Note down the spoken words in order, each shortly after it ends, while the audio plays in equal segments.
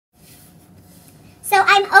So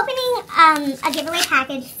I'm opening a giveaway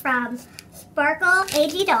package from Sparkle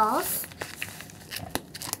AG Dolls.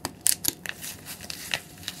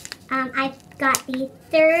 I got the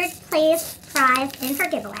 3rd place prize in her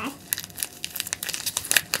giveaway.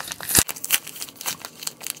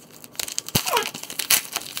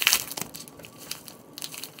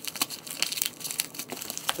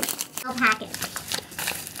 Package.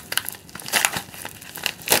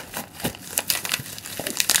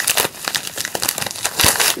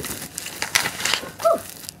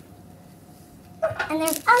 And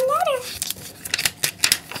there's another.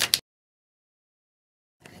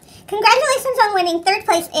 Congratulations on winning 3rd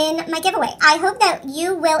place in my giveaway. I hope that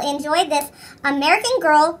you will enjoy this American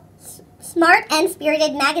Girl Smart and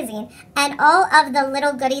Spirited magazine and all of the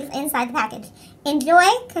little goodies inside the package. Enjoy.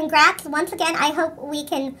 Congrats. Once again, I hope we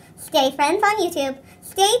can stay friends on YouTube.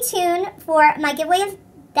 Stay tuned for my giveaways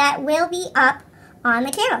that will be up on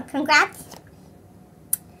the channel. Congrats,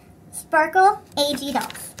 Sparkle AG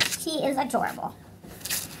Dolls. She is adorable.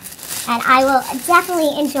 And I will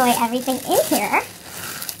definitely enjoy everything in here.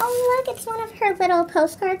 Oh, look, it's one of her little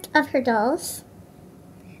postcards of her dolls.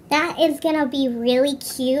 That is going to be really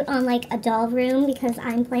cute on like a doll room because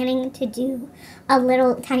I'm planning to do a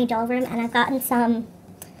little tiny doll room, and I've gotten some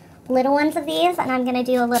little ones of these, and I'm going to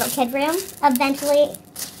do a little kid room eventually.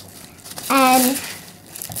 And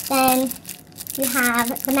then you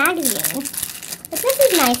have the magazine. But this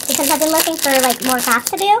is nice because I've been looking for like more crafts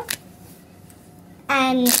to do,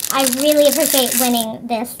 and I really appreciate winning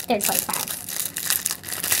this 3rd place prize.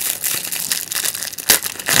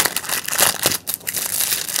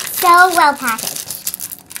 So well packaged.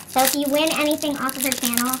 So if you win anything off of her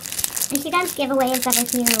channel, and she does giveaways every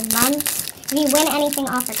few months, if you win anything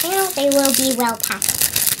off her channel, they will be well packaged.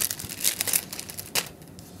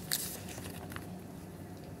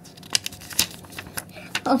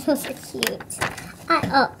 Oh, those are cute.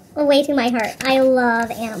 Way to my heart. I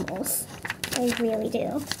love animals. I really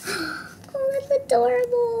do. Oh, that's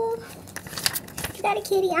adorable. Is that a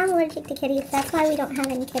kitty? I'm allergic to kitties. That's why we don't have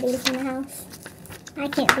any kitties in the house. I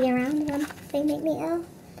can't be around them. They make me ill.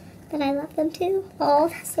 But I love them too. Oh,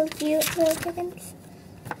 that's so cute. Little kittens.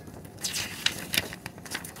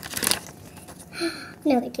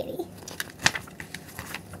 Another kitty.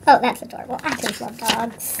 Oh, that's adorable. I just love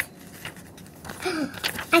dogs.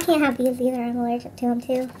 I can't have these either. I'm allergic to them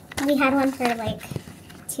too. We had one for like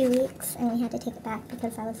 2 weeks and we had to take it back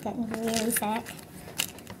because I was getting really sick.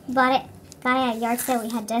 Got it at a yard sale. We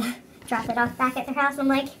had to drop it off back at their house. I'm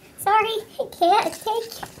like, sorry, I can't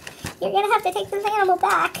take. You're gonna have to take this animal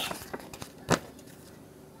back.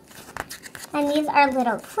 And these are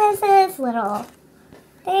little quizzes, little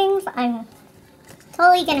things. I'm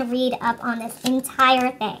totally gonna read up on this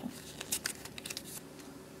entire thing.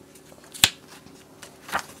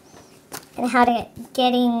 And how to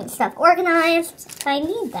getting stuff organized. I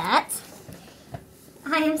need that.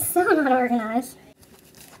 I am so not organized.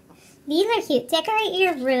 These are cute. Decorate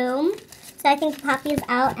your room. So I can pop these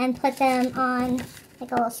out and put them on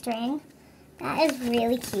like a little string. That is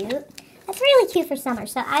really cute. That's really cute for summer.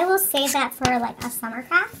 So I will save that for like a summer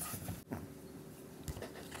craft.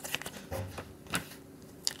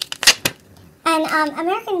 And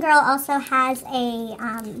American Girl also has a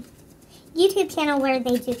YouTube channel where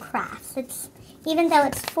they do crafts. It's, even though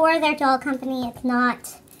it's for their doll company, it's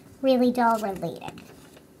not really doll related.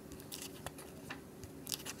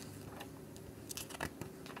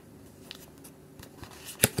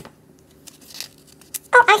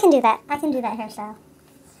 Oh, I can do that. I can do that hairstyle.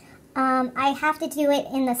 I have to do it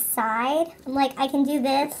in the side. Like, I can do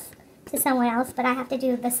this to someone else, but I have to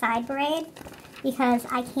do the side braid because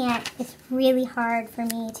I can't, it's really hard for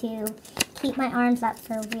me to keep my arms up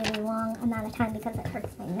for a really long amount of time because it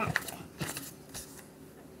hurts my neck.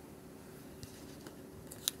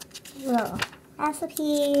 Little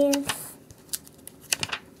recipes.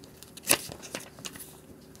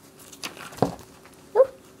 Ooh.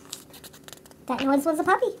 That noise was a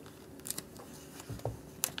puppy.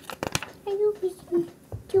 Are you, do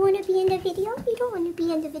you want to be in the video? You don't want to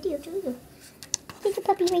be in the video, do you? There's a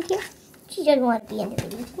puppy right here. She doesn't want to be in the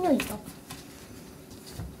video. No, you don't.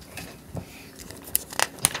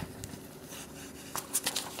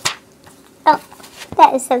 Oh,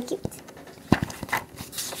 that is so cute.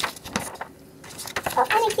 Oh,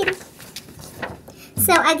 and a kitty.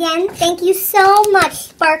 So again, thank you so much,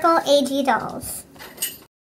 Sparkle AG Dolls.